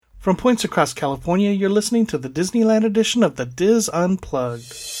From points across California, you're listening to the Disneyland edition of the Diz Unplugged.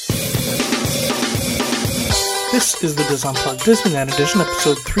 This is the Diz Unplugged Disneyland edition,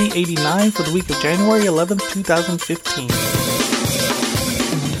 episode 389 for the week of January 11th, 2015.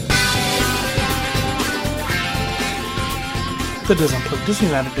 The Diz Unplugged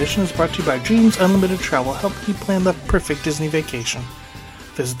Disneyland edition is brought to you by Dreams Unlimited Travel, helping you plan the perfect Disney vacation.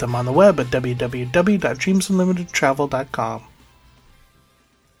 Visit them on the web at www.dreamsunlimitedtravel.com.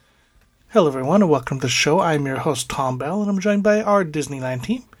 Hello everyone and welcome to the show. I'm your host Tom Bell and I'm joined by our Disneyland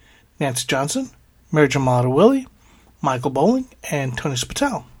team, Nancy Johnson, Mary Jamala Willie, Michael Bowling, and Tony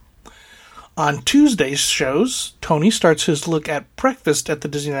Spatel. On Tuesday's shows, Tony starts his look at breakfast at the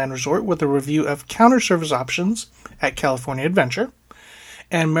Disneyland Resort with a review of counter service options at California Adventure.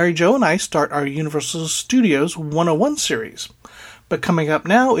 And Mary Jo and I start our Universal Studios 101 series. But coming up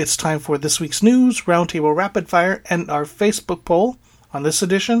now, it's time for this week's news, Roundtable Rapid Fire, and our Facebook poll on this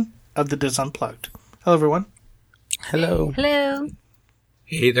edition of the Diz Unplugged. Hello, everyone. Hello. Hello.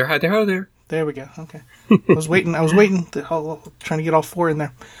 Hey there, hi there, ho there. There we go. Okay. I was waiting, trying to get all four in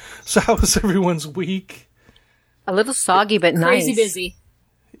there. So how was everyone's week? A little soggy, but nice. Crazy busy.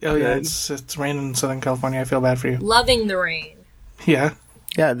 Oh, yeah, it's raining in Southern California. I feel bad for you. Loving the rain. Yeah.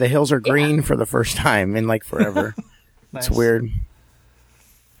 Yeah, the hills are green for the first time in, like, forever. Nice. It's weird.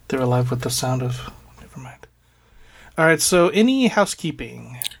 They're alive with the sound of... Never mind. All right, so any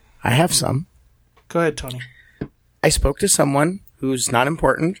housekeeping? I have some. Go ahead, Tony. I spoke to someone who's not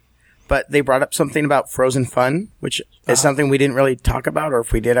important, but they brought up something about Frozen Fun, which is something we didn't really talk about, or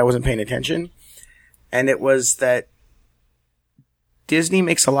if we did, I wasn't paying attention. And it was that Disney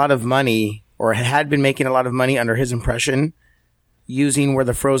makes a lot of money, or had been making a lot of money under his impression, using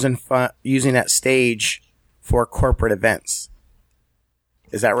that stage for corporate events.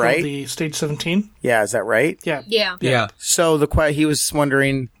 Is that right? The Stage 17? Yeah, is that right? Yeah. So he was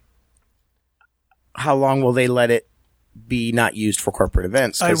wondering, how long will they let it be not used for corporate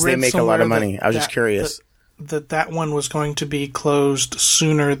events? Because they make a lot of money. I was just curious. That one was going to be closed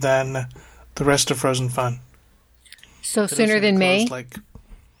sooner than the rest of Frozen Fun. So sooner than May?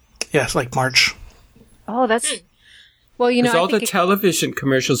 It's like March. Oh, that's... Well, you know, all the television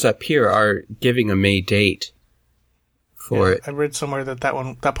commercials up here are giving a May date for it. I read somewhere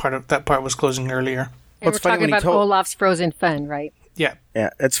that part was closing earlier. And we're talking about Olaf's Frozen Fun, right? Yeah.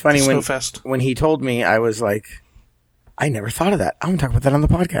 Yeah, it's funny when he told me, I was like, I never thought of that. I'm going to talk about that on the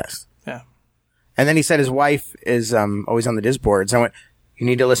podcast. Yeah. And then he said his wife is always on the Diz boards. I went, you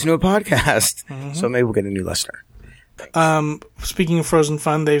need to listen to a podcast. Mm-hmm. So maybe we'll get a new listener. Speaking of Frozen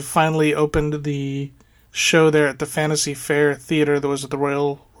Fun, they've finally opened the show there at the Fantasy Fair Theater that was at the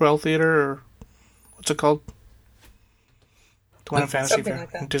Royal Theater, or what's it called? The one at Fantasy Fair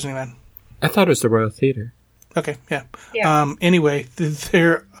in Disneyland. I thought it was the Royal Theater. Okay, yeah. Anyway,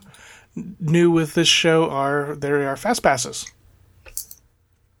 they're new with this show there are fast passes.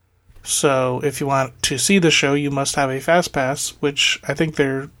 So if you want to see the show, you must have a fast pass, which I think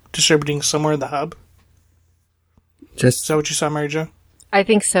they're distributing somewhere in the hub. Is that what you saw, Mary Jo? I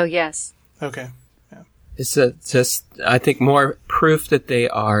think so, yes. Okay. Yeah. It's just, I think, more proof that they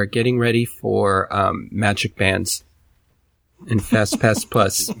are getting ready for Magic Bands and FastPass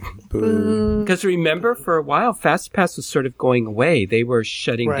Plus. Because remember, for a while, FastPass was sort of going away. They were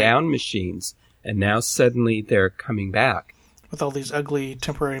shutting down machines, and now suddenly they're coming back. With all these ugly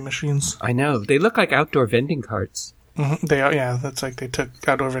temporary machines. I know. They look like outdoor vending carts. Mm-hmm. They are, yeah. That's like they took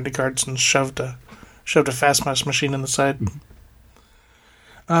outdoor vending carts and shoved a FastPass machine in the side.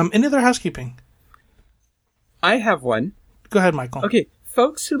 Mm-hmm. Any other housekeeping? I have one. Go ahead, Michael. Okay.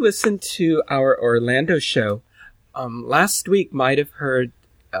 Folks who listen to our Orlando show last week might have heard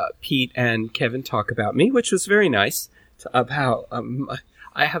Pete and Kevin talk about me, which was very nice. Of how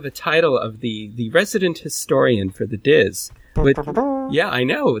I have a title of the resident historian for the Diz. Yeah, I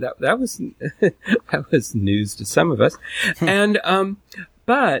know that was that was news to some of us, and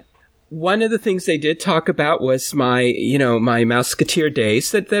but one of the things they did talk about was my Mouseketeer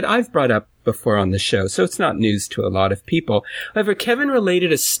days that I've brought up before on the show, so it's not news to a lot of people. However, Kevin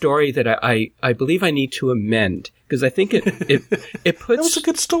related a story that I believe I need to amend, because I think it puts... That was a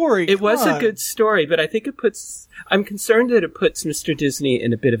good story. It was a good story, but I think I'm concerned that it puts Mr. Disney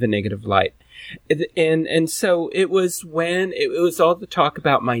in a bit of a negative light. And so it was when it was all the talk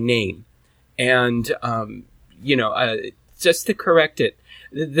about my name. And, just to correct it,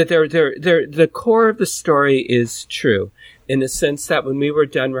 the core of the story is true, in the sense that when we were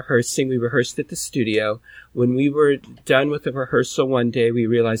done rehearsing, we rehearsed at the studio. When we were done with the rehearsal one day, we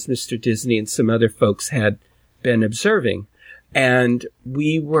realized Mr. Disney and some other folks had been observing. And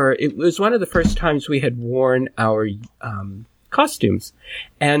it was one of the first times we had worn our costumes.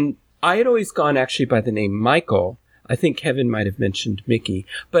 And I had always gone actually by the name Michael. I think Kevin might have mentioned Mickey,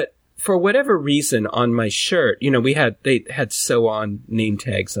 but for whatever reason on my shirt, they had sew on name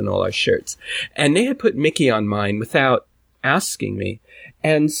tags on all our shirts, and they had put Mickey on mine without asking me.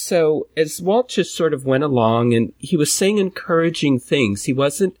 And so as Walt just sort of went along, and he was saying encouraging things, he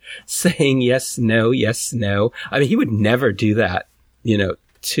wasn't saying yes, no. I mean, he would never do that,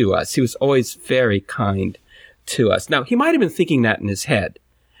 to us. He was always very kind to us. Now, he might have been thinking that in his head,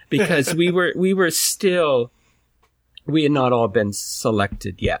 because we had not all been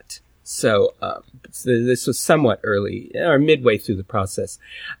selected yet. So this was somewhat early, or midway through the process.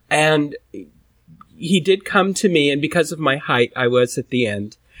 And he did come to me, and because of my height, I was at the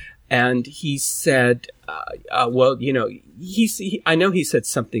end. And he said, I know he said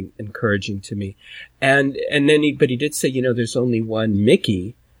something encouraging to me. And then but he did say, there's only one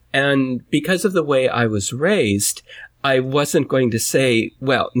Mickey. And because of the way I was raised, I wasn't going to say,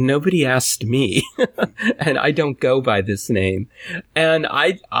 well, nobody asked me, and I don't go by this name. And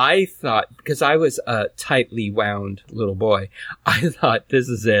I thought, because I was a tightly wound little boy, I thought, this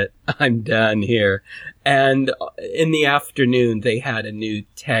is it. I'm done here. And in the afternoon, they had a new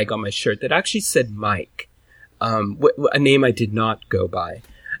tag on my shirt that actually said Mike, a name I did not go by.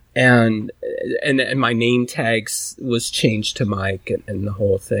 And my name tags was changed to Mike and the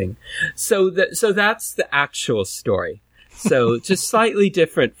whole thing. So that's the actual story. So just slightly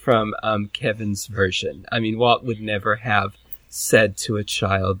different from, Kevin's version. I mean, Walt would never have said to a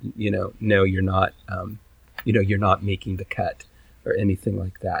child, no, you're not, you're not making the cut or anything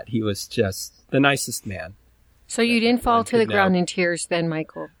like that. He was just the nicest man. So you didn't fall to the ground in tears then,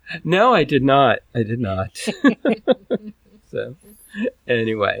 Michael? No, I did not. So.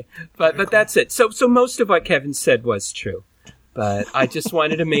 Anyway, but that's it. So most of what Kevin said was true, but I just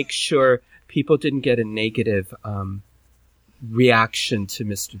wanted to make sure people didn't get a negative reaction to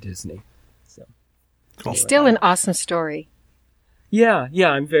Mr. Disney. So, anyway. Still an awesome story. Yeah,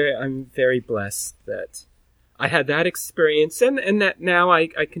 I'm very blessed that I had that experience, and that now I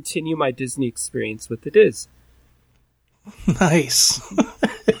continue my Disney experience with the Diz. Nice,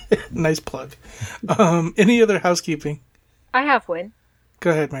 nice plug. Any other housekeeping? I have one.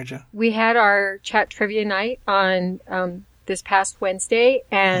 Go ahead, Marja. We had our chat trivia night on this past Wednesday,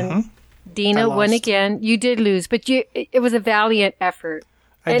 and Dina won again. You did lose, but it was a valiant effort.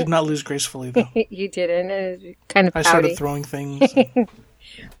 I did not lose gracefully, though. You didn't. It was kind of pouty. I started throwing things.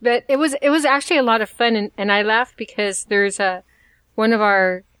 But it was actually a lot of fun, and I laughed because there's one of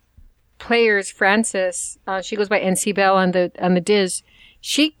our players, Frances. She goes by NC Bell on the Diz.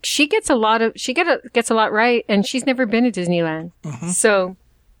 She gets a lot right, and she's never been to Disneyland. So,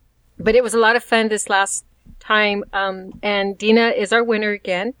 but it was a lot of fun this last time. And Dina is our winner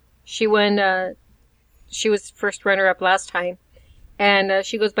again. She won. She was first runner up last time, and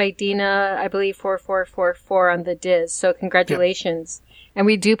she goes by Dina, I believe 4444 on the Diz. So congratulations. Yep. And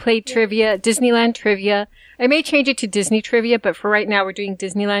we do play trivia, Disneyland trivia. I may change it to Disney trivia, but for right now we're doing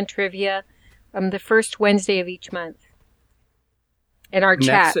Disneyland trivia, the first Wednesday of each month. In our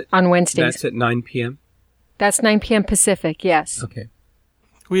chat on Wednesdays. That's at 9 p.m.? That's 9 p.m. Pacific, yes. Okay.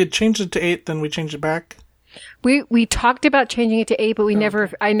 We had changed it to 8, then we changed it back. We talked about changing it to 8,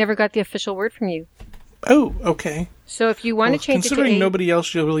 but I never got the official word from you. Oh, okay. So if you want to change it to 8... Considering nobody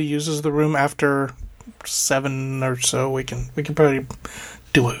else really uses the room after 7 or so, we can probably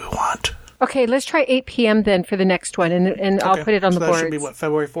do what we want. Okay, let's try 8 p.m. then for the next one, and I'll put it on the board. That should be,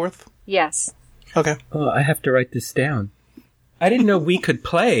 February 4th? Yes. Okay. Oh, I have to write this down. I didn't know we could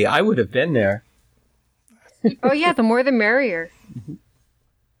play. I would have been there. Oh, yeah, the more the merrier.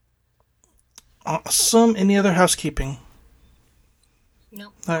 Awesome. Any other housekeeping?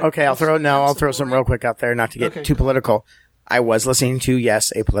 No. Right. Okay, I'll throw some real quick out there, not to get too political. I was listening to,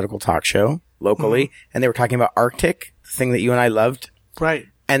 a political talk show locally, and they were talking about Arctic, the thing that you and I loved. Right.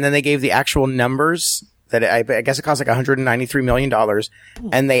 And then they gave the actual numbers that I guess it costs like $193 million,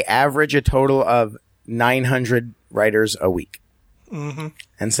 and they average a total of 900 writers a week.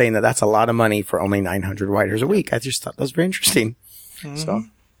 And saying that's a lot of money for only 900 writers a week. I just thought that was very interesting. So,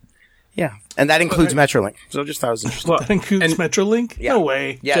 yeah. And that includes Metrolink. So I just thought it was interesting. That includes Metrolink? Yeah. No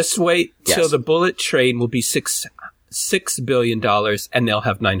way. Yes. Just wait till the bullet train will be $6 billion, and they'll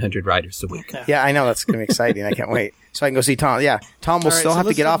have 900 writers a week. Yeah, I know. That's going to be exciting. I can't wait. So I can go see Tom. Yeah. Tom will still have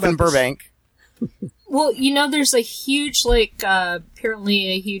to get off in Burbank. Well, there's a huge, apparently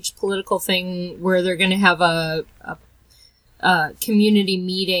a huge political thing where they're going to have a community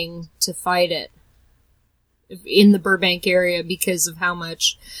meeting to fight it in the Burbank area because of how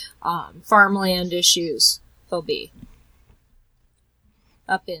much farmland issues there'll be.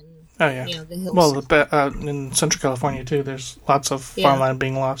 up in yeah. the hills. Well, in Central California, too, there's lots of farmland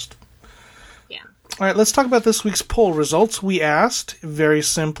being lost. Yeah. All right, let's talk about this week's poll results. We asked, very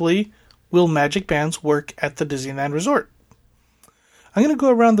simply, will magic bands work at the Disneyland Resort? I'm going to go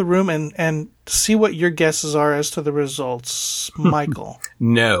around the room and see what your guesses are as to the results. Michael.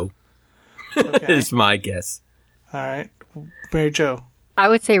 No. Okay. Is my guess. All right. Mary Jo. I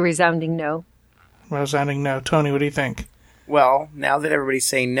would say resounding no. Resounding no. Tony, what do you think? Well, now that everybody's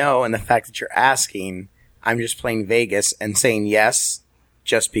saying no, and the fact that you're asking, I'm just playing Vegas and saying yes,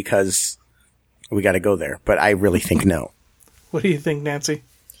 just because we got to go there. But I really think no. What do you think, Nancy?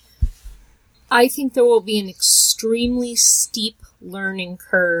 I think there will be an extremely steep learning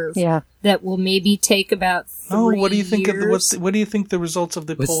curve that will maybe take about 3 what do you think years. what do you think the results of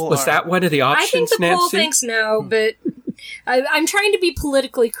the poll Was are? that one of the I options, think the poll Nancy? thinks no, but I'm trying to be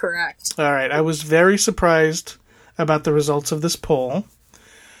politically correct. All right, I was very surprised about the results of this poll.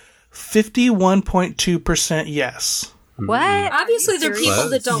 51.2% yes. What? Obviously, there are people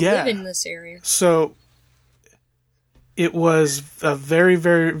that don't Yeah. live in this area. So it was a very,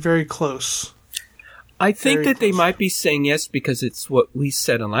 very, very close. I think Very that they close. might be saying yes because it's what we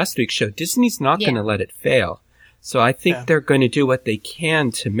said on last week's show. Disney's not going to let it fail. So I think they're going to do what they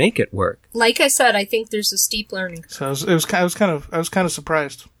can to make it work. Like I said, I think there's a steep learning curve. So I was kind of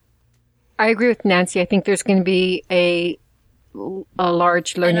surprised. I agree with Nancy. I think there's going to be a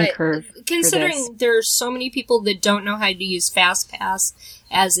large learning curve. Considering there are so many people that don't know how to use FastPass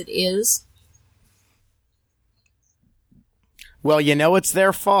as it is. Well, it's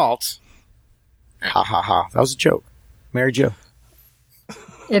their fault. Ha ha ha. That was a joke. Mary Jo.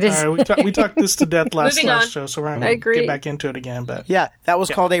 It is. All right, we talked this to death Moving on. last show, so we're not I going to agree. get back into it again. But Yeah, that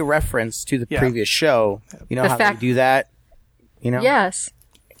was called a reference to the previous show. You know The how fact- they do that? Yes.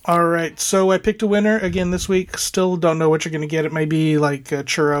 all right, so I picked a winner again this week. Still don't know what you're going to get. It may be like a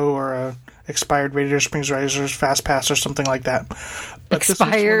churro or a expired Radiator Springs Razors Fast Pass or something like that. But this week's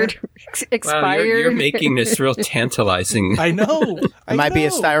Expired. winner- Expired. Wow, you're making this real tantalizing. I know. It might be a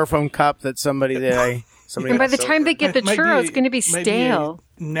styrofoam cup that somebody And by the time they get the Might churro, be- it's going to be might be a stale.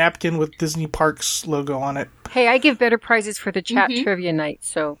 napkin with Disney Parks logo on it. Hey, I give better prizes for the chat trivia night,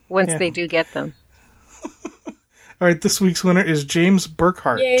 so once they do get them. All right, this week's winner is James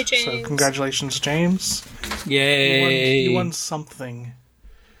Burkhart. Yay, James. So congratulations, James. Yay. You won something.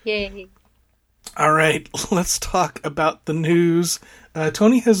 Yay. All right, let's talk about the news.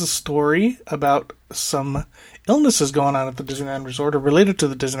 Tony has a story about some illnesses going on at the Disneyland Resort or related to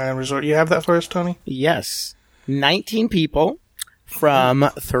the Disneyland Resort. You have that for us, Tony? Yes. 19 people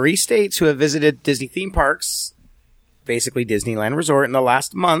from 3 states who have visited Disney theme parks, basically Disneyland Resort, in the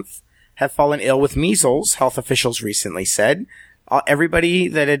last month have fallen ill with measles, health officials recently said. Everybody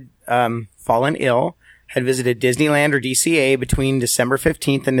that had fallen ill had visited Disneyland or DCA between December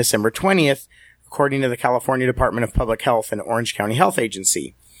 15th and December 20th, according to the California Department of Public Health and Orange County Health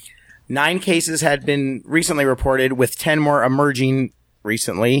Agency. 9 cases had been recently reported, with 10 more emerging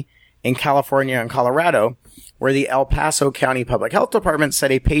recently in California and Colorado, where the El Paso County Public Health Department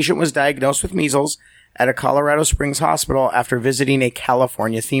said a patient was diagnosed with measles at a Colorado Springs hospital after visiting a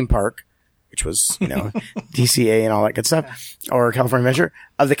California theme park, which was, DCA and all that good stuff, or California Adventure.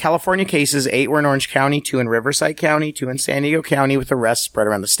 Of the California cases, 8 were in Orange County, 2 in Riverside County, 2 in San Diego County, with the rest spread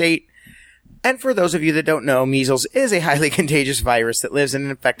around the state. And for those of you that don't know, measles is a highly contagious virus that lives in an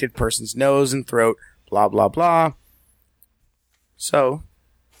infected person's nose and throat, blah, blah, blah. So,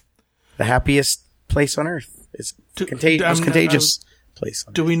 the happiest place on earth is most contagious place.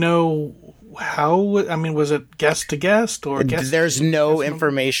 Do we know how? I mean, was it guest to guest or guest? There's no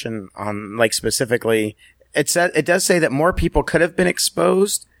information on, specifically. It does say that more people could have been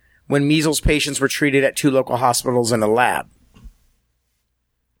exposed when measles patients were treated at 2 local hospitals and a lab.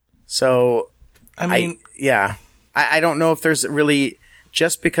 So, I don't know if there's really,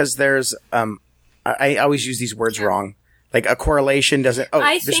 just because there's, I always use these words wrong. Like a correlation doesn't,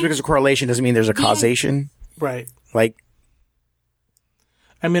 just because a correlation doesn't mean there's a causation. Right.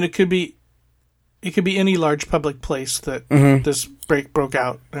 I mean, it could be any large public place that this broke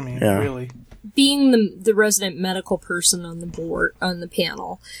out. I mean, really. Being the resident medical person on the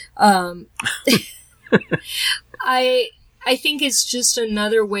panel, I think it's just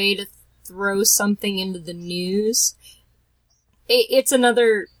another way to throw something into the news. It's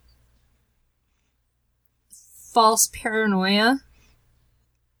another false paranoia.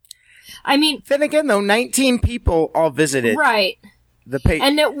 I mean, then again, though, 19 people all visited. Right.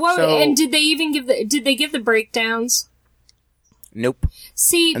 And did they even give the breakdowns? Nope.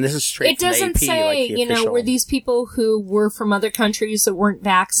 See, and this is straight it doesn't say, were these people who were from other countries that weren't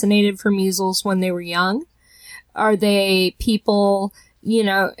vaccinated for measles when they were young? Are they people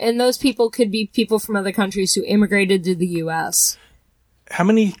And those people could be people from other countries who immigrated to the U.S. How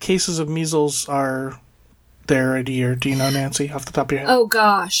many cases of measles are there a year? Do you know, Nancy, off the top of your head? Oh,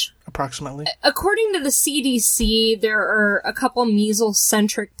 gosh. Approximately. According to the CDC, there are a couple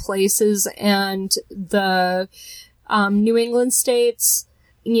measles-centric places, and the New England states,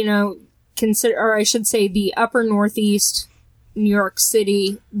 or I should say the upper Northeast, New York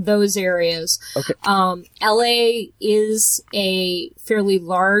City, those areas. Okay. LA is a fairly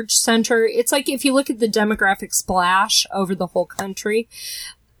large center. It's like if you look at the demographic splash over the whole country,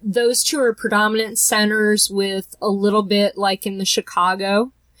 those two are predominant centers with a little bit like in the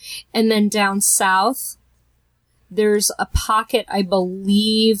Chicago. And then down south, there's a pocket, I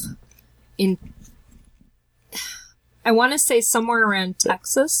believe, I want to say somewhere around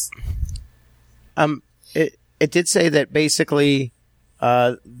Texas. It did say that basically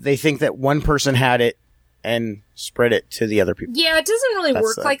they think that one person had it and spread it to the other people. Yeah, it doesn't really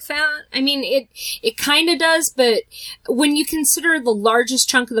work like that. I mean, it kind of does, but when you consider the largest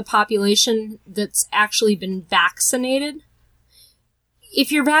chunk of the population that's actually been vaccinated,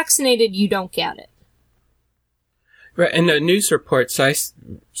 if you're vaccinated, you don't get it. Right, and the news reports I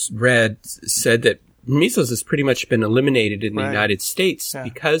read said that measles has pretty much been eliminated in the United States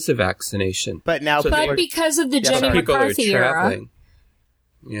because of vaccination. But now, because of the Jenny McCarthy era.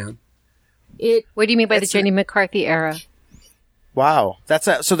 Yeah. What do you mean by the Jenny McCarthy era? Wow,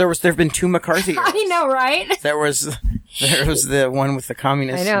 so there've been two McCarthy eras. I know, right? There was the one with the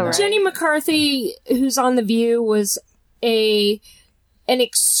communists. I know, right? Jenny McCarthy, who's on The View, was an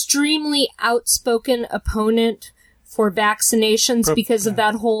extremely outspoken opponent for vaccinations because of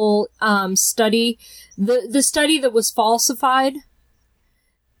that whole study. The study that was falsified.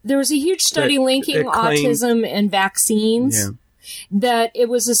 There was a huge study linking autism and vaccines. Yeah. That it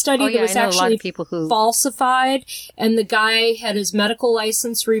was a study that was actually who falsified, and the guy had his medical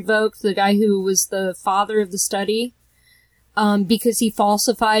license revoked, the guy who was the father of the study, because he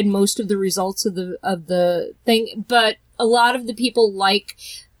falsified most of the results of the thing. But a lot of the people, like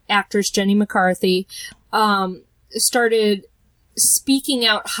actress Jenny McCarthy, started speaking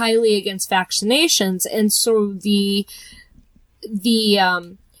out highly against vaccinations, and so the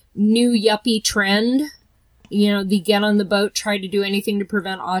new yuppie trend, the get on the boat, try to do anything to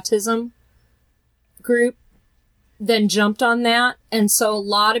prevent autism group, then jumped on that, and so a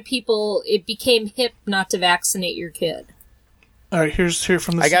lot of people, it became hip not to vaccinate your kid. All right, here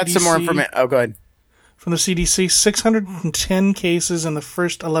from the CDC. I got some more information. Oh, go ahead. From the CDC, 610 cases in the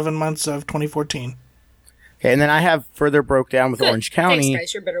first 11 months of 2014. Okay, and then I have further broke down with Orange County.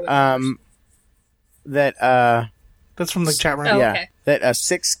 Thanks, guys. You're better with numbers. That's from the chat room. Oh, yeah, okay. that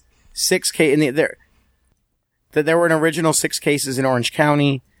six that there were an original 6 cases in Orange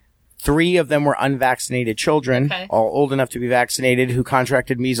County. 3 of them were unvaccinated children, all old enough to be vaccinated, who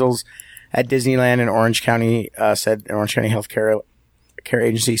contracted measles at Disneyland in Orange County, said an Orange County Health Care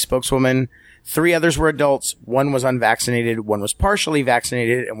Agency spokeswoman. 3 others were adults. 1 was unvaccinated, 1 was partially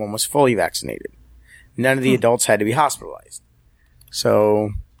vaccinated, and 1 was fully vaccinated. None of the adults had to be hospitalized.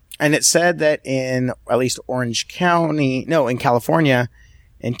 So, and it said that in at least in California,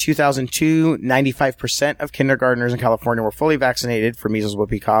 in 2002, 95% of kindergartners in California were fully vaccinated for measles,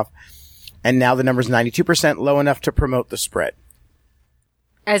 whooping cough. And now the number is 92%, low enough to promote the spread.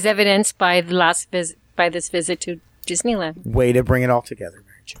 As evidenced by by this visit to Disneyland. Way to bring it all together,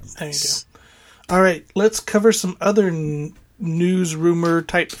 Mary Jo. There you go. All right, let's cover some other news rumor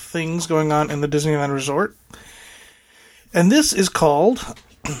type things going on in the Disneyland Resort. And this is called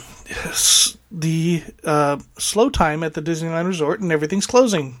the slow time at the Disneyland Resort and everything's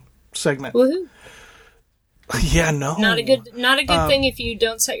closing segment. Woohoo. Yeah, no. Not a good thing if you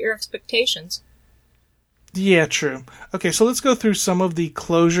don't set your expectations. Yeah, true. Okay, so let's go through some of the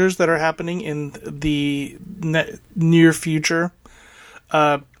closures that are happening in the near future.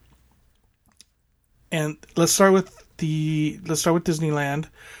 And let's start with Disneyland.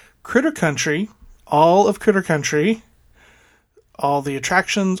 Critter Country, all of Critter Country, all the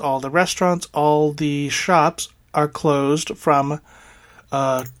attractions, all the restaurants, all the shops are closed from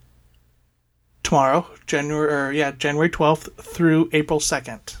tomorrow, January 12th through April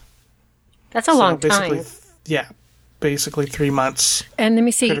 2nd. That's a long time. Yeah, basically 3 months. And let me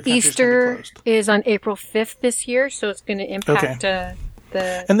see, Easter is on April 5th this year, so it's going to impact the...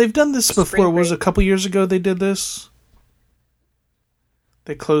 And they've done this before. It was a couple years ago they did this.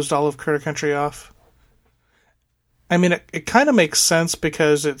 They closed all of Critter Country off. I mean, it kind of makes sense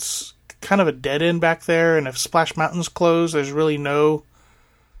because it's kind of a dead end back there, and if Splash Mountain's closed, there's really no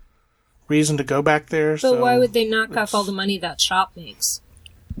reason to go back there. But why would they knock off all the money that shop makes?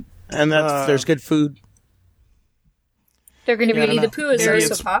 And there's good food. They're going to Yeah, I be. don't Winnie the Pooh is Maybe so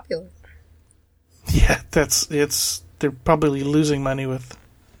it's- popular. Yeah, they're probably losing money with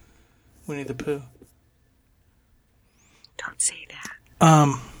Winnie the Pooh. Don't say that.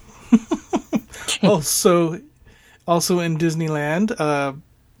 Also in Disneyland,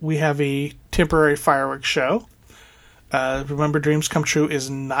 we have a temporary fireworks show. Remember Dreams Come True is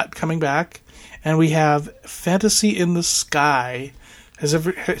not coming back. And we have Fantasy in the Sky.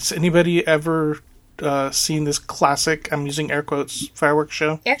 Has anybody ever seen this classic, I'm using air quotes, fireworks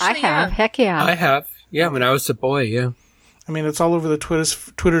show? Actually, I have. Heck yeah. I have. Yeah, when I was a boy, yeah. I mean, it's all over the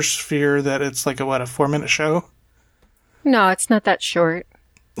Twitter sphere that it's like a 4-minute show? No, it's not that short.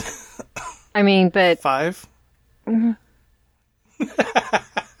 I mean, but 5?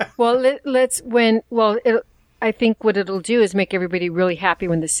 well, I think what it'll do is make everybody really happy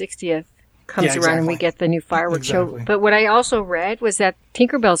when the 60th comes Yeah, around and we exactly. get the new fireworks Exactly. show. But what I also read was that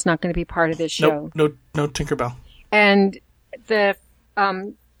Tinkerbell's not going to be part of this show. No Tinkerbell. And the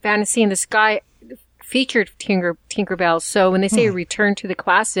Fantasy in the Sky featured Tinkerbell. So when they say a return to the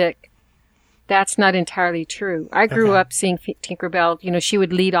classic, that's not entirely true. I grew Okay. up seeing Tinkerbell. You know, she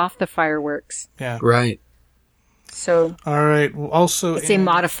would lead off the fireworks. Yeah. Right. So All right. Well, also, it's a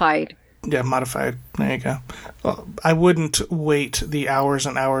modified. Yeah, modified. There you go. Well, I wouldn't wait the hours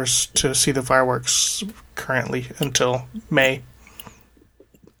and hours to see the fireworks currently until May.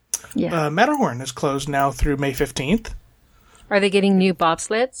 Yeah. Matterhorn is closed now through May 15th. Are they getting new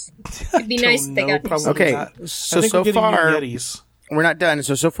bobsleds? It'd be nice if they got probably Okay, not. so I think we're getting new far- Yetis. We're not done.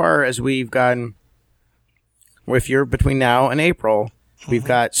 So far as we've gotten, if you're between now and April, we've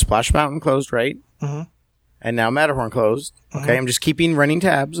got Splash Mountain closed, right? Mm-hmm. And now Matterhorn closed. Okay, I'm just keeping running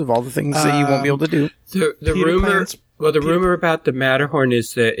tabs of all the things that you won't be able to do. The Peter rumor, Pan's- rumor about the Matterhorn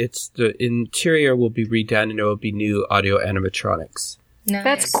is that the interior will be redone and it will be new audio animatronics. Nice.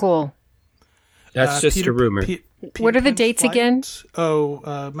 That's cool. That's just a rumor. What are the Pan's dates flight- again?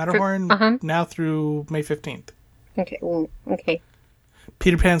 Matterhorn now through May 15th. Okay. Well, okay.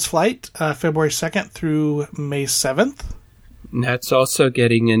 Peter Pan's Flight, February 2nd through May 7th. And that's also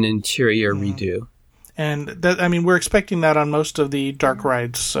getting an interior redo. And that, I mean, we're expecting that on most of the dark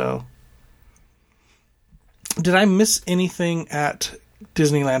rides, so. Did I miss anything at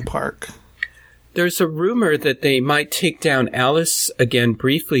Disneyland Park? There's a rumor that they might take down Alice again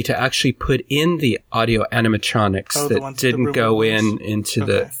briefly to actually put in the audio animatronics Oh, the that ones- the didn't rumor go ones. into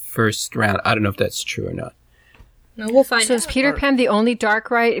Okay. the first round. I don't know if that's true or not. No, we'll find So out. is Peter Pan the only dark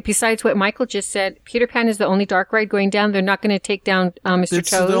ride, besides what Michael just said? Peter Pan is the only dark ride going down? They're not going to take down Mr. It's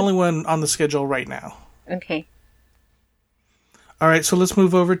Toad? the only one on the schedule right now. Okay. All right, so let's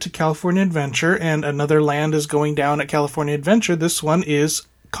move over to California Adventure, and another land is going down at California Adventure. This one is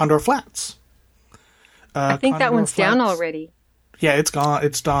Condor Flats. I think that Condor one's down Flats- already. Yeah, it's gone.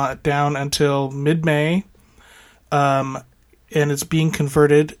 It's down until mid-May, and it's being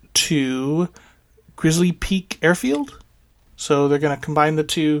converted to Grizzly Peak Airfield. So they're going to combine the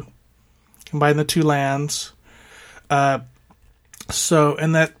two lands. So,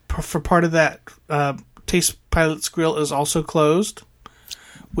 and that for part of that, Taste Pilot's Grill is also closed.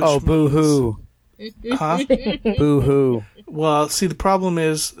 Which Oh, boo-hoo. Huh? Boo-hoo. Well, see, the problem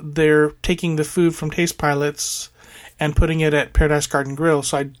is they're taking the food from Taste Pilots and putting it at Paradise Garden Grill,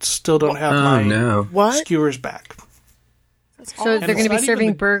 so I still don't have Oh, my no. What? skewers back. So they're going to it's be not serving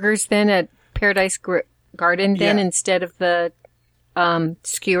even the- burgers then at Paradise Garden then Yeah. instead of the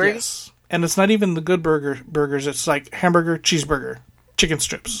skewers? Yes. And it's not even the good burgers. It's like hamburger, cheeseburger, chicken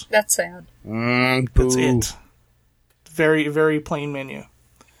strips. That's sad. Boo. That's it. Very, very plain menu.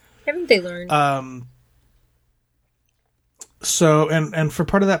 Haven't they learned? So, and for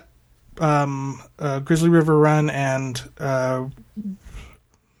part of that, Grizzly River Run and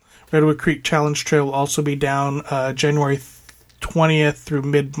Redwood Creek Challenge Trail will also be down January 20th through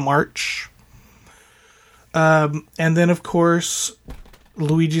mid-March. And then, of course,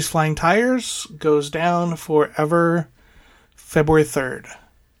 Luigi's Flying Tires goes down forever February 3rd.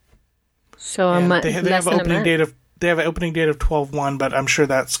 So a And month, they have less an than a opening month. date of they have an opening date of 12/1, but I'm sure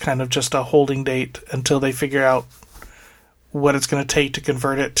that's kind of just a holding date until they figure out what it's going to take to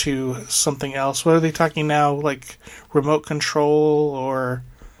convert it to something else. What are they talking now? Like remote control or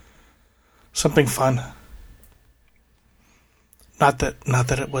something fun? Not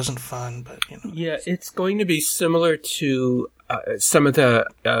that it wasn't fun, but you know. Yeah, it's going to be similar to some of the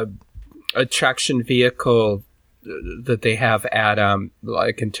attraction vehicle that they have at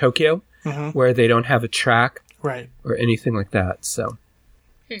like in Tokyo, where they don't have a track Right. or anything like that. So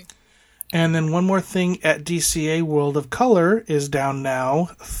And then one more thing at DCA World of Color is down now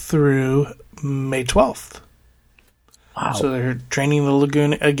through May 12th. Wow. So they're draining the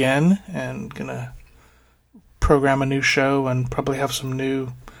lagoon again and gonna program a new show and probably have some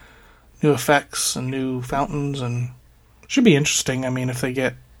new effects and new fountains, and should be interesting. I mean, if they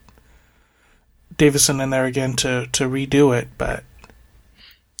get Davison in there again to redo it, but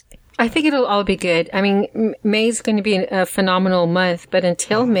I think it'll all be good. I mean, May's going to be a phenomenal month, but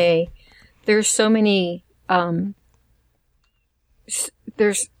until May, there's so many. If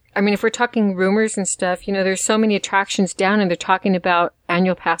we're talking rumors and stuff, there's so many attractions down, and they're talking about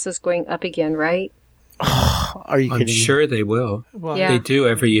annual passes going up again, right? Are you kidding? I'm sure they will. well, Yeah. They do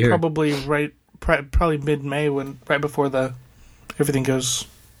every year. Probably mid-May right before everything goes.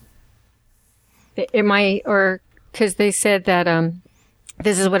 It might, or because they said that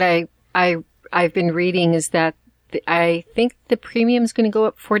this is what I've been reading is that I think the premium's going to go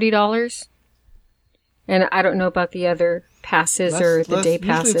up $40, and I don't know about the other passes or the day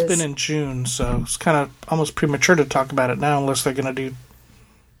passes. Usually it's been in June, so it's kind of almost premature to talk about it now, unless they're going to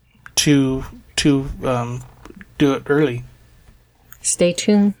do it early. Stay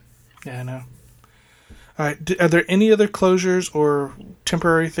tuned. Yeah, I know. All right, are there any other closures or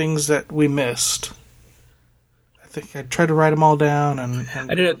temporary things that we missed? I think I tried to write them all down. And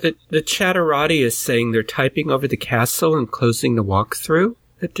I don't know. The Chatterati is saying they're typing over the castle and closing the walkthrough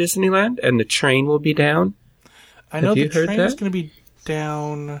at Disneyland, and the train will be down. I know the heard train that? is going to be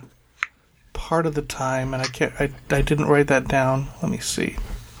down part of the time, and I didn't write that down. Let me see.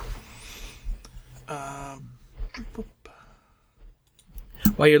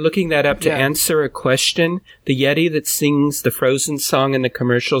 While you're looking that up, to answer a question, the Yeti that sings the Frozen song in the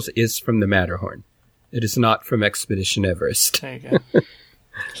commercials is from the Matterhorn. It is not from Expedition Everest. There you go.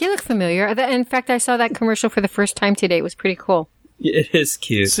 He looked familiar. In fact, I saw that commercial for the first time today. It was pretty cool. It is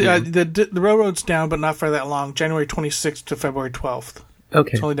cute. See, the railroad's down, but not for that long. January 26th to February 12th.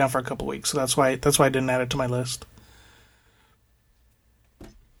 Okay. It's only down for a couple weeks, so that's why I didn't add it to my list.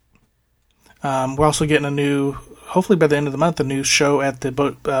 We're also getting hopefully by the end of the month, a new show at the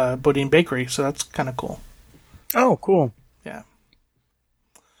Bodine Bakery, so that's kind of cool. Oh, cool. Yeah.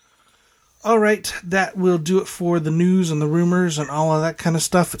 All right, that will do it for the news and the rumors and all of that kind of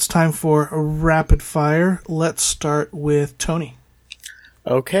stuff. It's time for a rapid fire. Let's start with Tony.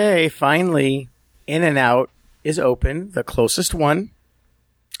 Okay, finally, In-N-Out is open, the closest one.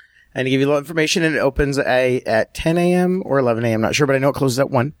 And to give you a little information, it opens at 10 a.m. or 11 a.m. Not sure, but I know it closes at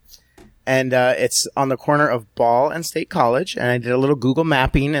 1. And it's on the corner of Ball and State College. And I did a little Google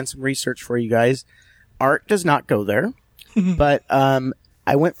mapping and some research for you guys. Art does not go there. But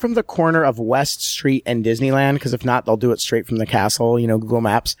I went from the corner of West Street and Disneyland, because if not, they'll do it straight from the castle, Google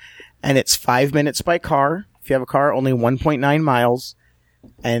Maps. And it's 5 minutes by car. If you have a car, only 1.9 miles.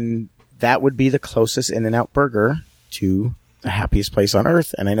 And that would be the closest In-N-Out burger to the happiest place on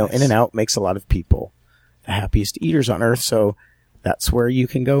earth. And I know In-N-Out makes a lot of people the happiest eaters on earth. So that's where you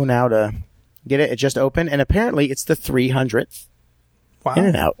can go now to get it. It just opened. And apparently it's the 300th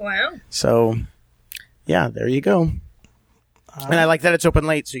In-N-Out. Wow. So, yeah, there you go. And I like that it's open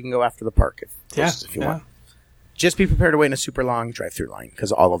late, so you can go after the park if you want. Just be prepared to wait in a super long drive-through line,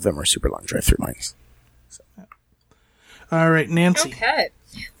 because all of them are super long drive-through lines. So. All right, Nancy. Okay.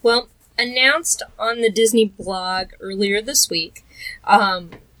 Well, announced on the Disney blog earlier this week,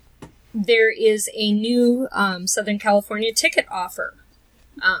 there is a new Southern California ticket offer.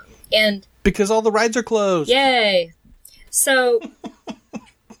 And Because all the rides are closed. yay! So,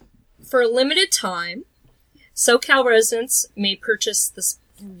 for a limited time, SoCal residents may purchase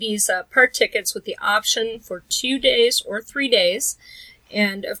these park tickets with the option for 2 days or 3 days.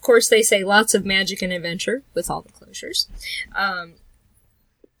 And, of course, they say lots of magic and adventure with all the closures.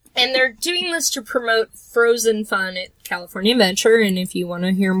 And they're doing this to promote Frozen fun at California Adventure. And if you want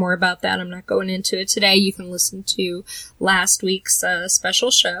to hear more about that, I'm not going into it today. You can listen to last week's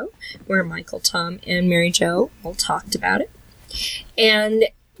special show where Michael, Tom, and Mary Jo all talked about it. And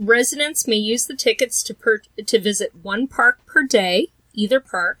residents may use the tickets to visit one park per day, either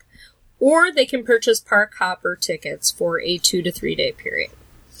park, or they can purchase park hopper tickets for a 2 to 3 day period.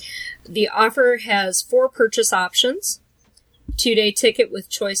 The offer has 4 purchase options. 2-day ticket with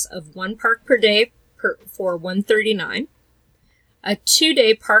choice of one park per day for $139, a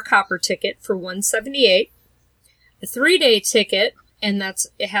 2-day park hopper ticket for $178, a 3-day ticket, and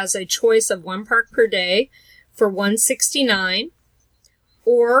it has a choice of one park per day for $169,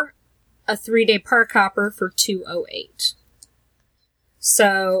 or a 3-day park hopper for $208.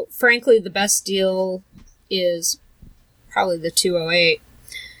 So, frankly, the best deal is probably the $208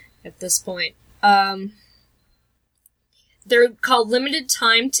 at this point. They're called limited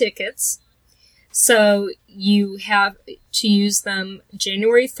time tickets, so you have to use them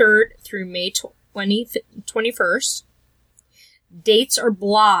January 3rd through May 21st. Dates are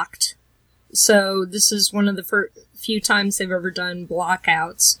blocked So this is one of the few times they've ever done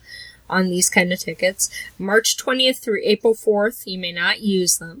blockouts on these kind of tickets. March 20th through April 4th, you may not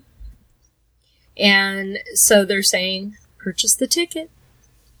use them. And so they're saying, purchase the ticket.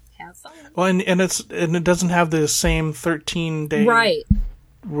 Have fun. Well, and it doesn't have the same 13-day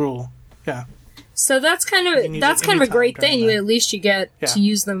rule. Yeah. So that's kind of a great thing. At least you get to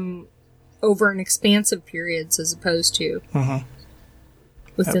use them over an expansive periods as opposed to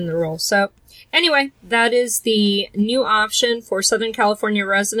within the rule. So anyway, that is the new option for Southern California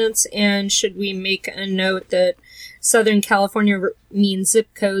residents. And should we make a note that Southern California means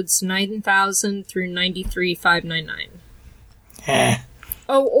zip codes 9,000 through 93,599.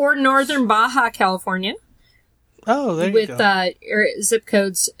 Oh, or Northern Baja California. Oh, there you go. With zip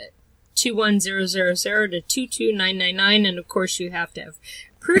codes 21000 to 22999, and of course you have to have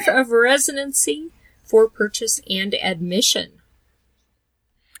proof of residency for purchase and admission.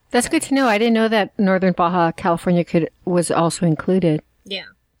 That's good to know. I didn't know that Northern Baja California was also included. Yeah.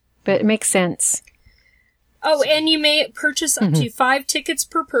 But it makes sense. Oh, and you may purchase up to 5 tickets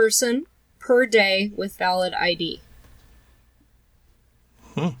per person per day with valid ID.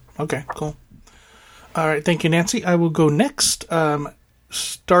 Okay, cool. All right, thank you, Nancy. I will go next.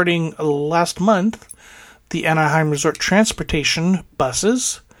 Starting last month, the Anaheim Resort Transportation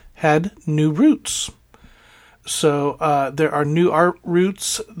buses had new routes. So there are new art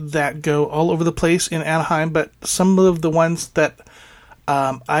routes that go all over the place in Anaheim, but some of the ones that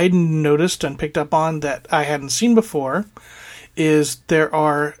I noticed and picked up on that I hadn't seen before is there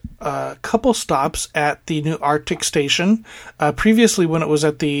are a couple stops at the new Arctic Station. Previously, when it was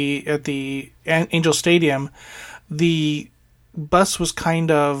at the Angel Stadium, the bus was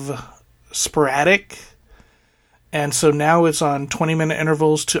kind of sporadic, and so now it's on 20-minute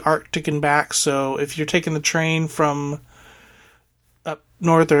intervals to Arctic and back. So if you're taking the train from up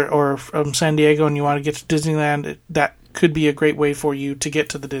north or from San Diego and you want to get to Disneyland, that could be a great way for you to get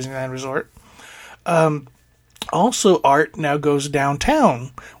to the Disneyland Resort. Also, ART now goes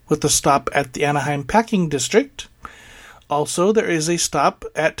downtown with a stop at the Anaheim Packing District. Also, there is a stop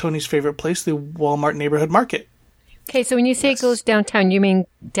at Tony's favorite place, the Walmart Neighborhood Market. Okay, so when you say it goes downtown, you mean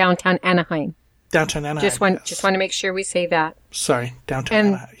downtown Anaheim? Downtown Anaheim. Just want to make sure we say that. Sorry, downtown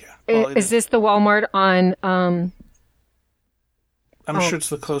Anaheim. Yeah. Well, is this the Walmart on? I'm sure it's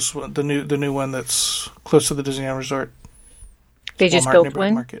the close one, the new one that's close to the Disneyland Resort. They just Walmart built Neighborhood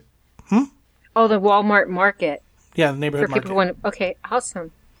one. Market. Oh, the Walmart Market. Yeah, the neighborhood for people market. Who want. Okay,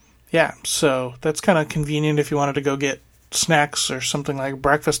 awesome. Yeah, so that's kind of convenient if you wanted to go get snacks or something like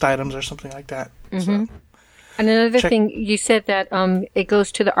breakfast items or something like that. So. And another thing, you said that it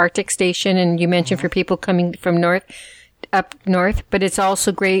goes to the Arctic Station, and you mentioned for people coming from up north, but it's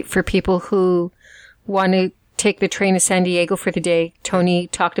also great for people who want to take the train to San Diego for the day. Tony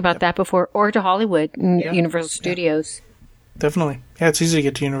talked about that before, or to Hollywood and Universal Studios. Definitely. Yeah, it's easy to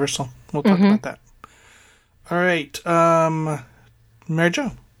get to Universal. We'll talk about that. All right. Mary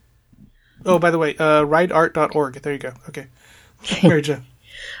Jo. Oh, by the way, rideart.org. There you go. Okay. Mary Jo.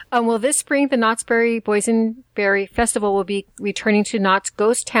 Well, this spring, the Knott's Berry Boysenberry Festival will be returning to Knott's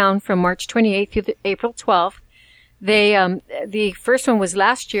Ghost Town from March 28th through April 12th. The first one was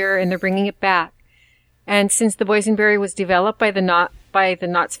last year, and they're bringing it back. And since the Boysenberry was developed by the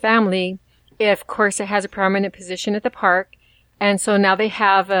Knott's family, of course, it has a prominent position at the park. And so now they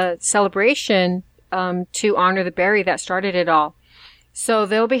have a celebration to honor the berry that started it all. So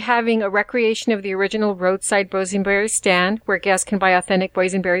they'll be having a recreation of the original roadside boysenberry stand where guests can buy authentic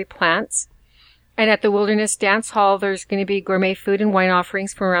boysenberry plants. And at the Wilderness Dance Hall, there's going to be gourmet food and wine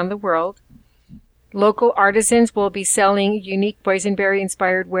offerings from around the world. Local artisans will be selling unique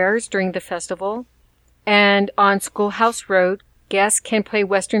boysenberry-inspired wares during the festival. And on Schoolhouse Road, guests can play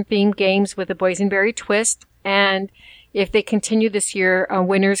Western-themed games with a boysenberry twist. And if they continue this year,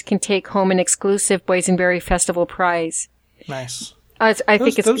 winners can take home an exclusive Boysenberry Festival prize. Nice.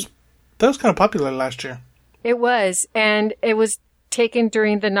 That was kind of popular last year. It was, and it was taken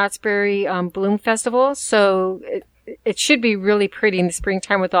during the Knott's Berry Bloom Festival, so it should be really pretty in the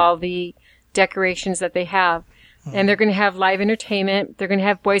springtime with all the decorations that they have. And they're going to have live entertainment. They're going to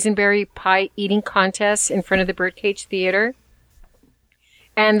have boysenberry pie eating contests in front of the Birdcage Theater.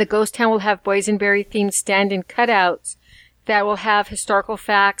 And the Ghost Town will have boysenberry-themed stand-in cutouts that will have historical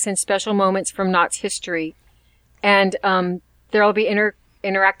facts and special moments from Knott's history. And there will be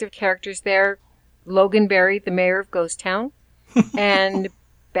interactive characters there. Logan Berry, the mayor of Ghost Town. And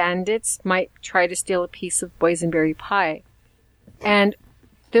bandits might try to steal a piece of boysenberry pie. And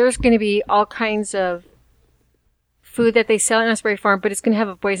there's going to be all kinds of food that they sell at Knott's Berry Farm, but it's going to have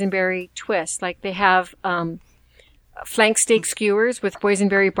a boysenberry twist. Like they have flank steak skewers with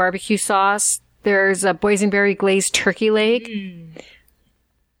boysenberry barbecue sauce. There's a boysenberry glazed turkey leg.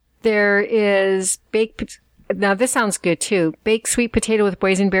 There is now this sounds good too. Baked sweet potato with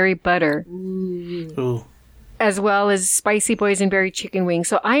boysenberry butter. Ooh. As well as spicy boysenberry chicken wings.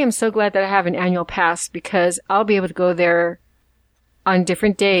 So I am so glad that I have an annual pass because I'll be able to go there on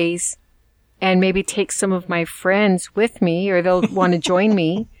different days and maybe take some of my friends with me, or they'll want to join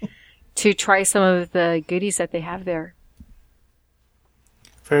me to try some of the goodies that they have there.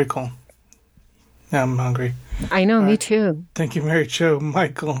 Very cool. Now I'm hungry. I know, me too. Thank you, Mary Jo.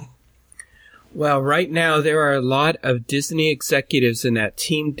 Michael. Well, right now there are a lot of Disney executives in that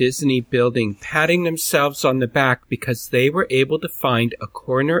Team Disney building patting themselves on the back because they were able to find a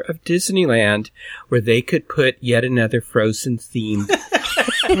corner of Disneyland where they could put yet another Frozen-themed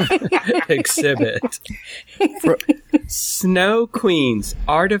exhibit. Snow Queen's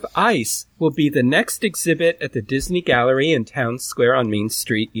Art of Ice will be the next exhibit at the Disney Gallery in Town Square on Main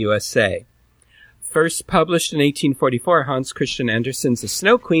Street, USA. First published in 1844, Hans Christian Andersen's The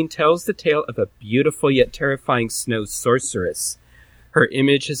Snow Queen tells the tale of a beautiful yet terrifying snow sorceress. Her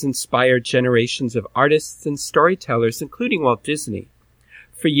image has inspired generations of artists and storytellers, including Walt Disney.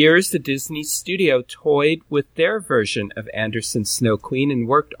 For years, the Disney studio toyed with their version of Andersen's Snow Queen and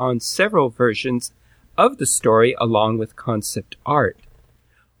worked on several versions of the story along with concept art.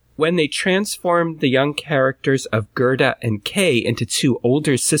 When they transformed the young characters of Gerda and Kay into two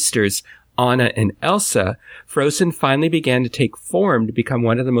older sisters, Anna and Elsa, Frozen finally began to take form to become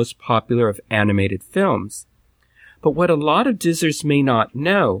one of the most popular of animated films. But what a lot of Dizzers may not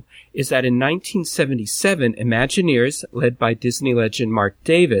know is that in 1977, Imagineers, led by Disney legend Mark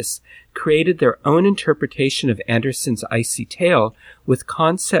Davis, created their own interpretation of Andersen's icy tale with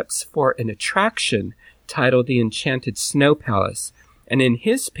concepts for an attraction titled The Enchanted Snow Palace. And in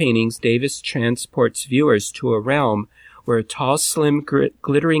his paintings, Davis transports viewers to a realm where a tall, slim,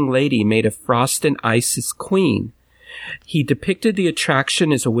 glittering lady made of frost and ice is queen. He depicted the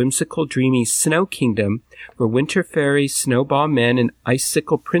attraction as a whimsical, dreamy snow kingdom where winter fairies, snowball men, and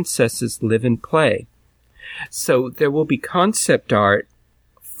icicle princesses live and play. So there will be concept art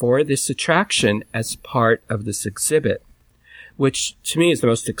for this attraction as part of this exhibit, which to me is the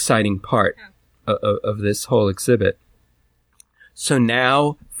most exciting part of this whole exhibit. So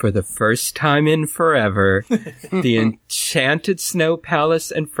now, for the first time in forever, the Enchanted Snow Palace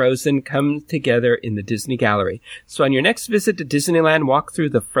and Frozen come together in the Disney Gallery. So on your next visit to Disneyland, walk through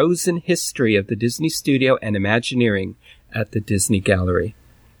the Frozen history of the Disney Studio and Imagineering at the Disney Gallery.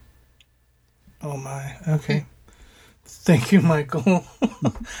 Oh my, okay. Thank you, Michael.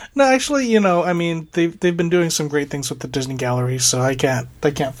 No, actually, I mean, they've been doing some great things with the Disney Gallery, so I can't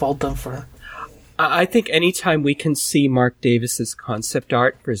fault them for... I think anytime we can see Mark Davis's concept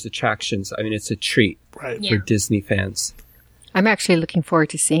art for his attractions, I mean, it's a treat for Disney fans. I'm actually looking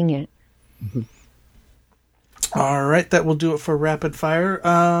forward to seeing it. Mm-hmm. All right, that will do it for Rapid Fire.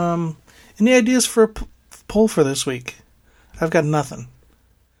 Any ideas for a poll for this week? I've got nothing.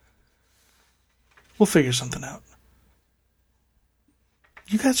 We'll figure something out.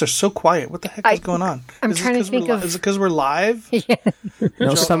 You guys are so quiet. What the heck is going on? I'm trying to think of... Is it because we're live? Yeah.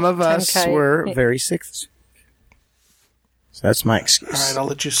 No, some of us were very sick this week. So that's my excuse. All right, I'll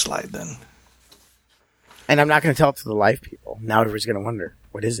let you slide then. And I'm not going to tell it to the live people. Now everybody's going to wonder,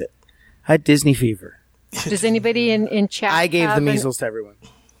 what is it? I had Disney fever. Does anybody in chat I gave the measles to everyone.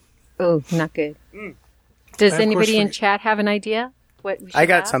 Oh, not good. Does anybody in chat have an idea? What we should I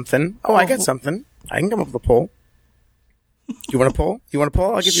got have? something. I got something. I can come up with a poll. You want a poll? I'll give you a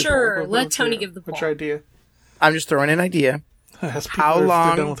poll. Sure, let Tony give the poll. What's your idea? I'm just throwing an idea. How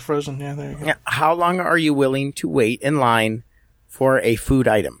long? Done with Frozen. Yeah, there you go. Yeah, how long are you willing to wait in line for a food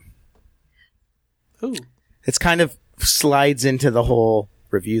item? Ooh. It's kind of slides into the whole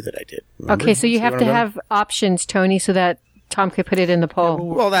review that I did. Remember? Okay, so you have to have options, Tony, so that Tom could put it in the poll.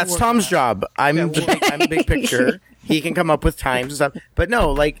 Yeah, well, that's Tom's job. I'm the big picture. He can come up with times and stuff. But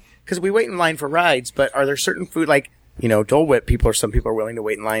no, because we wait in line for rides, but are there certain food, Dole Whip, some people are willing to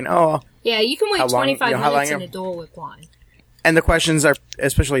wait in line. Oh. Yeah, you can wait 25 minutes in a Dole Whip line. And the questions are,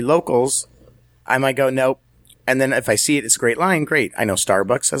 especially locals, I might go, nope. And then if I see it's a great line, great. I know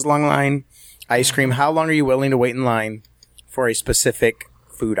Starbucks has a long line. Ice cream, how long are you willing to wait in line for a specific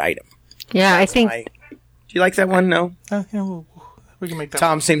food item? Yeah, I think... Do you like that one? No? Yeah, we can make that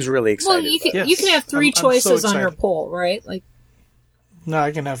Tom seems really excited. Well, you can have three choices on your poll, right? No,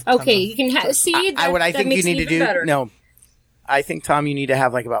 I can have... Okay, you can have... See, what I think you need to do... Better. No. I think, Tom, you need to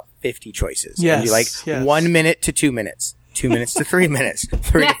have about 50 choices. Yes. And 1 minute to 2 minutes. 2 minutes to 3 minutes.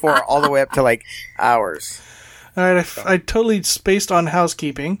 3 to 4, all the way up to hours. All right, I totally spaced on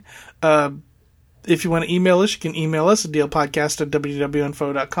housekeeping. If you want to email us, you can email us at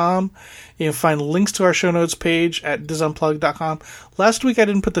dealpodcast@wwinfo.com. You can find links to our show notes page at disunplug.com. Last week I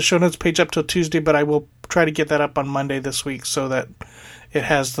didn't put the show notes page up till Tuesday, but I will try to get that up on Monday this week so that it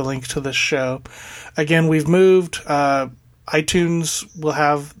has the link to this show. Again, we've moved. iTunes will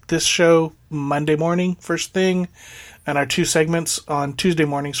have this show Monday morning, first thing, and our 2 segments on Tuesday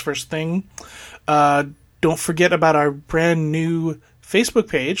mornings, first thing. Don't forget about our brand new Facebook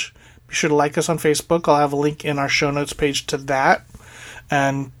page. Be sure to like us on Facebook. I'll have a link in our show notes page to that.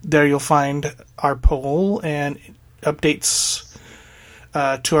 And there you'll find our poll and updates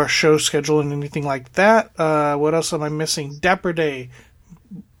to our show schedule and anything like that. What else am I missing? Dapper Day,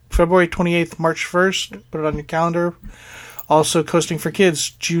 February 28th, March 1st. Put it on your calendar. Also, Coasting for Kids,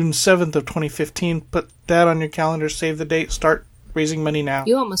 June 7th of 2015. Put that on your calendar. Save the date. Start raising money now.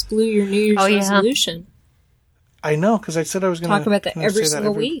 You almost blew your New Year's resolution. I know, because I said I was going to talk about that every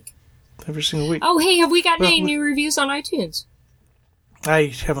single week. Every single week. Oh, hey, have we gotten any new reviews on iTunes?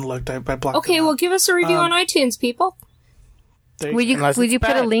 I haven't looked. I blocked Okay, them well, out. give us a review on iTunes, people. Would you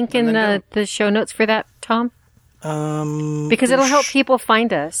put a link in the show notes for that, Tom? Because it'll help people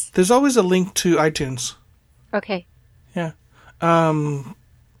find us. There's always a link to iTunes. Okay. Yeah. And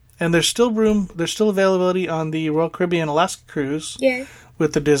there's still room. There's still availability on the Royal Caribbean Alaska cruise. Yeah.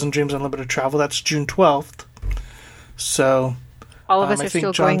 With the Disney Dreams Unlimited Travel. That's June 12th. So. All of us are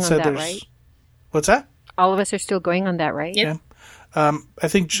still going on that, right? What's that? All of us are still going on that, right? Yep. Yeah. I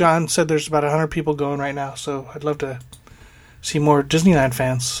think John said there's about 100 people going right now, so I'd love to see more Disneyland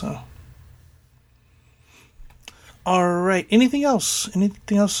fans. So. All right. Anything else?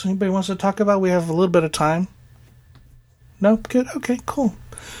 Anything else anybody wants to talk about? We have a little bit of time. No? Good? Okay, cool.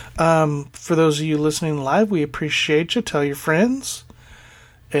 For those of you listening live, we appreciate you. Tell your friends.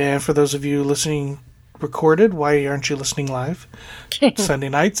 And for those of you listening recorded, why aren't you listening live? Sunday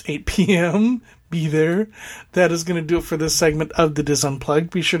nights, 8 p.m. Be there. That is going to do it for this segment of the Dis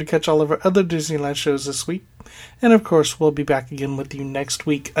Unplugged. Be sure to catch all of our other Disneyland shows this week. And of course, we'll be back again with you next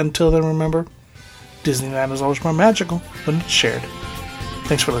week. Until then, remember, Disneyland is always more magical when it's shared.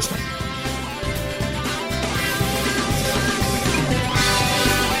 Thanks for listening.